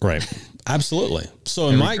commercial. Right. Absolutely.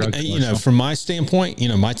 So from my standpoint,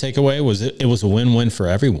 my takeaway was it was a win-win for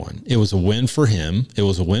everyone. It was a win for him. It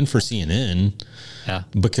was a win for CNN. Yeah.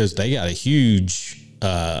 Because they got a huge,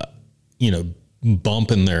 bump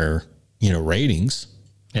in their, ratings.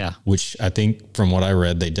 Yeah. Which I think from what I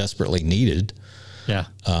read, they desperately needed. Yeah.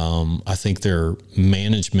 I think their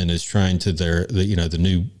management is trying to the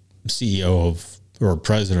new CEO or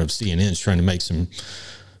president of CNN is trying to make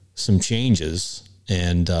some changes.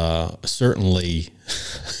 And certainly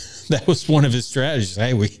that was one of his strategies.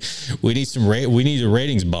 Hey, we need a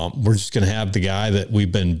ratings bump. We're just going to have the guy that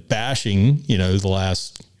we've been bashing, the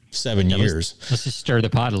last 7 years. Let's just stir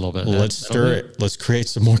the pot a little bit. Let's stir it. Let's create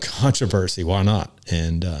some more controversy. Why not?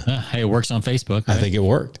 And hey, it works on Facebook. Right? I think it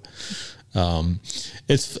worked.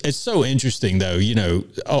 It's so interesting though,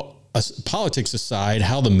 politics aside,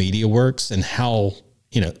 how the media works and how,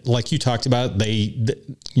 like you talked about,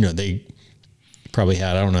 they probably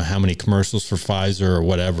had, I don't know how many commercials for Pfizer or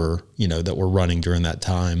whatever, that were running during that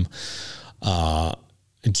time.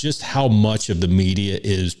 Just how much of the media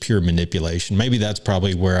is pure manipulation. Maybe that's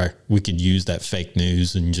probably where we could use that fake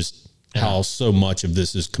news and just how so much of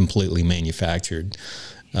this is completely manufactured.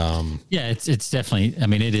 It's definitely,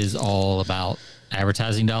 it is all about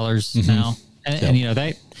advertising dollars now.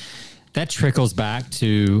 And that trickles back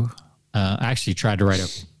to, I actually tried to write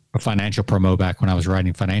a financial promo back when I was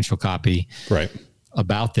writing financial copy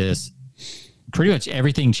about this. Pretty much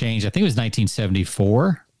everything changed. I think it was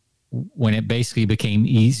 1974 when it basically became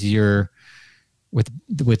easier with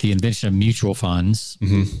the invention of mutual funds,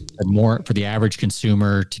 more for the average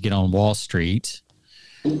consumer to get on Wall Street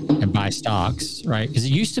and buy stocks, right? Because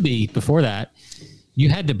it used to be, before that, you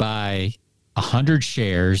had to buy 100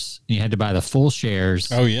 shares, and you had to buy the full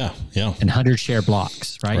shares. Oh, yeah. And 100 share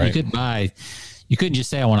blocks, right? You couldn't just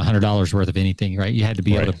say, I want $100 worth of anything, right? You had to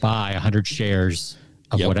be able to buy 100 shares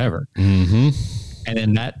of whatever. Mm-hmm.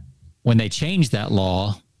 And then when they changed that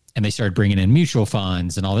law and they started bringing in mutual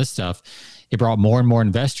funds and all this stuff, it brought more and more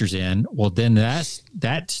investors in. Well, then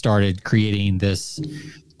that started creating this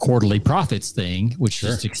quarterly profits thing, which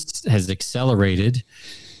has accelerated.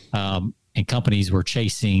 And companies were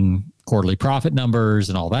chasing quarterly profit numbers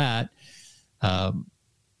and all that.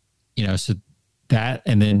 So that,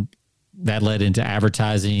 and then that led into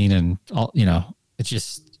advertising and all, it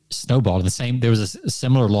just snowballed. There was a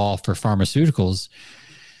similar law for pharmaceuticals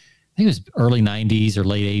think it was early 90s or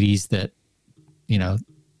late 80s that, I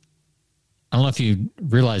don't know if you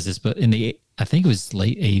realize this, but I think it was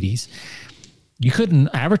late 80s, you couldn't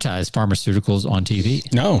advertise pharmaceuticals on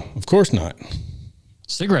TV. No, of course not.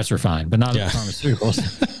 Cigarettes were fine, but not pharmaceuticals.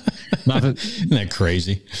 Isn't that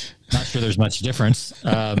crazy? Not sure there's much difference.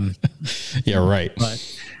 Yeah, right.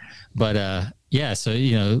 But yeah,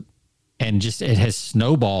 so, and just it has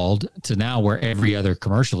snowballed to now where every other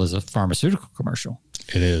commercial is a pharmaceutical commercial.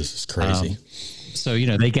 It is. It's crazy. So,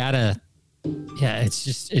 they gotta,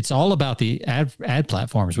 it's all about the ad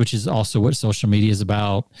platforms, which is also what social media is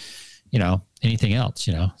about, anything else,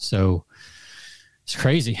 so it's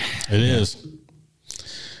crazy. It is.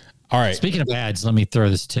 All right. Speaking of ads, let me throw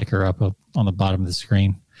this ticker up on the bottom of the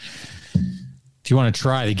screen. If you want to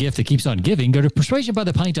try the gift that keeps on giving, go to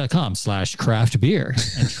persuasionbythepint.com/craft beer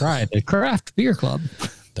and try the Craft Beer Club.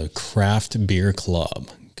 The Craft Beer Club.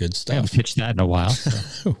 Good stuff. I haven't pitched that in a while.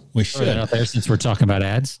 So we should. Throw that out there since we're talking about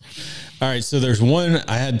ads. All right. So there's one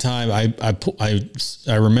I had time. I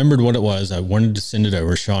remembered what it was. I wanted to send it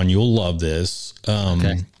over. Sean, you'll love this.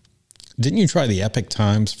 Okay. Didn't you try the Epic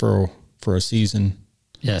Times for a season?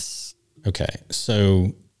 Yes. Okay.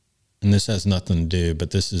 So, and this has nothing to do,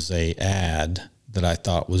 but this is a ad that I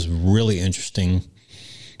thought was really interesting.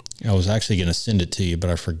 I was actually going to send it to you,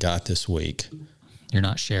 but I forgot this week. You're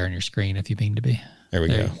not sharing your screen if you mean to be. There we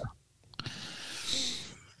go.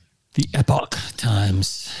 The Epoch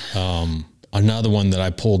Times. Another one that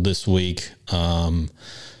I pulled this week. I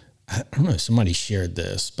don't know, somebody shared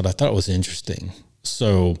this, but I thought it was interesting.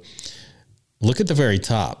 So look at the very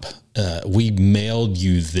top. We mailed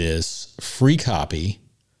you this free copy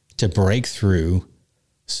to break through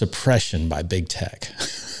suppression by big tech.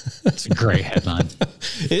 That's a great headline.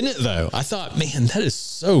 Isn't it though? I thought, man, that is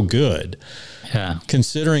so good. Yeah.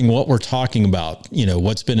 Considering what we're talking about,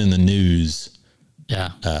 what's been in the news.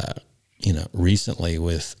 Yeah. Recently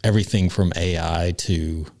with everything from AI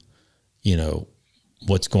to,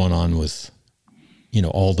 what's going on with,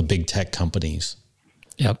 all the big tech companies.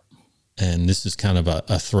 Yep. And this is kind of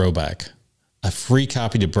a throwback, a free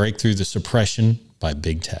copy to break through the suppression by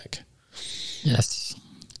big tech. Yes.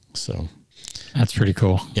 So that's pretty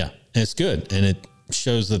cool. Yeah. And it's good. And it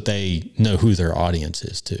shows that they know who their audience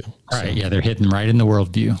is too. Right. So. Yeah. They're hitting right in the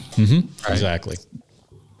worldview. Mm-hmm. Right. Exactly.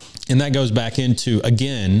 And that goes back into,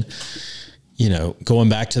 again, going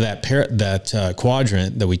back to that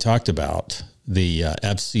quadrant that we talked about, the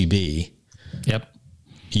FCB. Yep.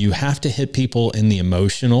 You have to hit people in the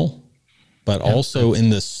emotional, but also in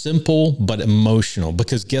the simple but emotional,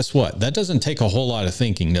 because guess what? That doesn't take a whole lot of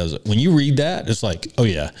thinking, does it? When you read that, it's like, oh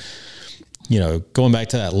yeah, going back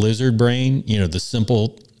to that lizard brain, the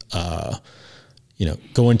simple,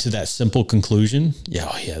 go into that simple conclusion. Yeah.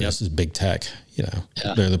 Oh yeah. This is big tech.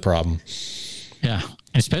 They're the problem. Yeah.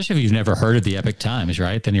 Especially if you've never heard of the Epic Times,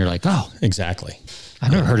 right? Then you're like, oh, exactly.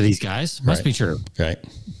 I've never heard of these guys. Must be true. Right.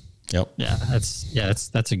 Yep. Yeah.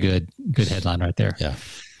 That's a good headline right there. Yeah.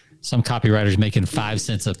 Some copywriter's making 5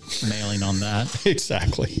 cents a mailing on that.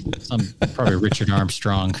 Exactly. Probably Richard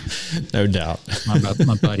Armstrong. No doubt. My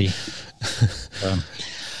buddy. All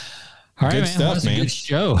right, good man. Stuff, man. A good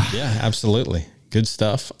show. Yeah, absolutely. Good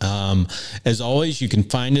stuff. As always, you can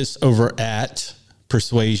find us over at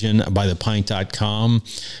persuasionbythepint.com.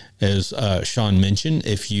 As Sean mentioned,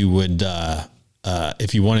 if you want to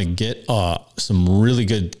get some really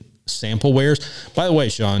good sample wares. By the way,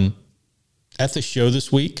 Sean, at the show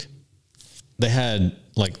this week, they had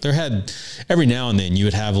every now and then you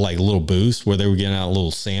would have like little booths where they were getting out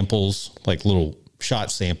little samples, like little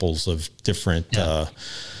shot samples of different, and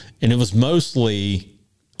it was mostly,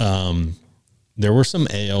 there were some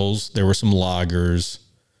ales, there were some lagers,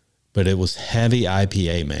 but it was heavy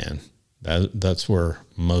IPA, man. That's where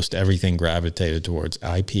most everything gravitated towards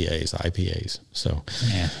IPAs. So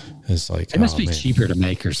it's like, it must be cheaper to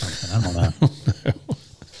make or something. I don't know.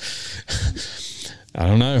 I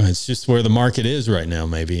don't know. It's just where the market is right now.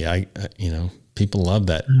 Maybe people love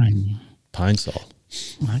that pine sol.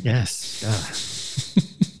 I guess.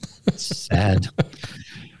 It's sad.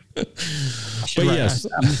 But yes,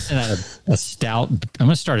 I'm going to send out a stout. I'm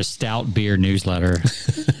going to start a stout beer newsletter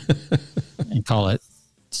and call it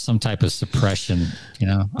some type of suppression.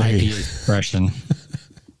 IPA suppression.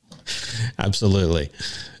 Absolutely,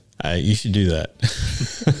 you should do that,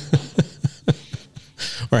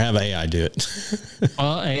 or have AI do it.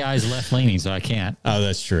 Well, AI is left leaning, so I can't. Oh,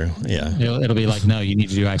 that's true. Yeah, it'll be like, no, you need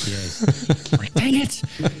to do IPAs. Like, dang it!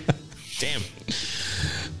 Damn.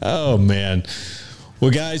 Oh man. Well,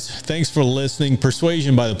 guys, thanks for listening.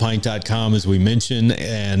 Persuasionbythepint.com, as we mentioned.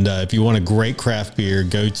 And if you want a great craft beer,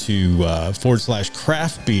 go to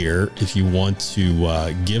 /craft beer if you want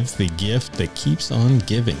to give the gift that keeps on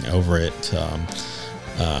giving over at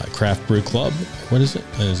Craft Brew Club. What is it?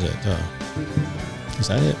 Is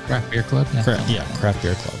that it? Craft Beer Club? Craft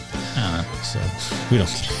Beer Club. I don't know. So we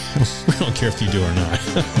don't care if you do or not.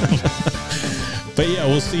 But yeah,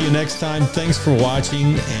 we'll see you next time. Thanks for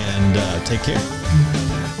watching, and take care.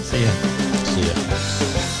 See ya. See ya.